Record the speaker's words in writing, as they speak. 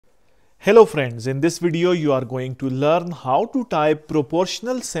Hello friends, in this video you are going to learn how to type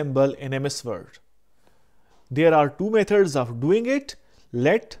proportional symbol in MS Word. There are two methods of doing it.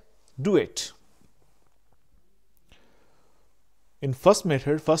 Let's do it. In first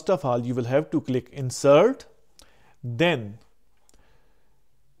method, first of all you will have to click Insert, then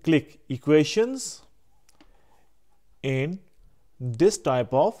click Equations, and this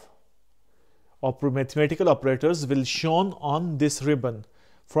type of mathematical operators will shown on this ribbon.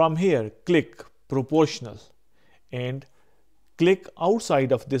 From here, click Proportional and click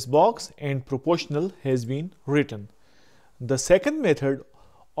outside of this box and proportional has been written. The second method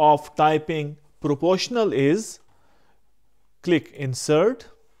of typing proportional is click Insert,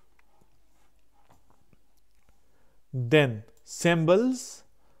 then Symbols,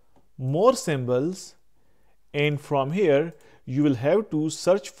 More Symbols, and from here you will have to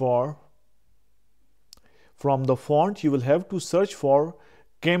search for, from the font you will have to search for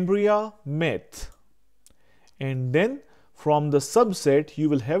Cambria Math, and then from the subset you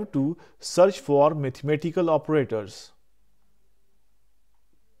will have to search for mathematical operators.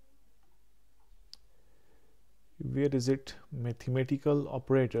 Where is it? Mathematical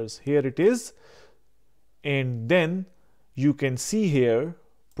operators. Here it is, and then you can see here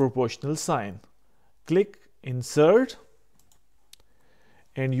proportional sign. Click Insert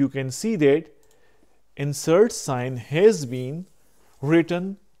and you can see that insert sign has been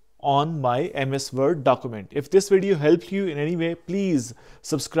written on my MS Word document. If this video helped you in any way, please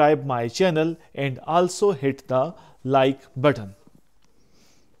subscribe my channel and also hit the like button.